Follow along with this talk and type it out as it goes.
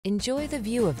Enjoy the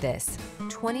view of this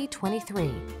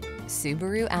 2023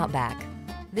 Subaru Outback.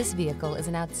 This vehicle is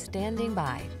an outstanding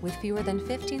buy with fewer than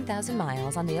 15,000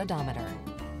 miles on the odometer.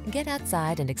 Get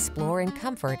outside and explore in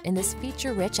comfort in this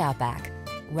feature-rich Outback.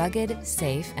 Rugged,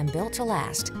 safe, and built to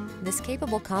last, this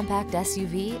capable compact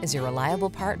SUV is your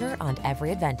reliable partner on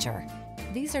every adventure.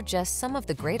 These are just some of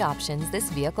the great options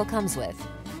this vehicle comes with: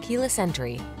 keyless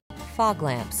entry, fog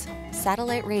lamps,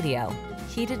 satellite radio,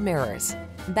 heated mirrors,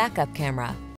 backup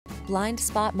camera, blind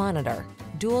spot monitor,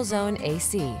 dual zone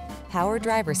AC, power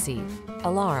driver seat,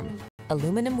 alarm,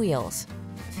 aluminum wheels.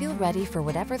 Feel ready for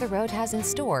whatever the road has in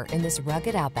store in this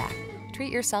rugged Outback.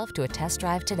 Treat yourself to a test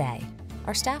drive today.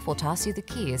 Our staff will toss you the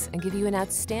keys and give you an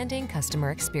outstanding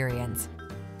customer experience.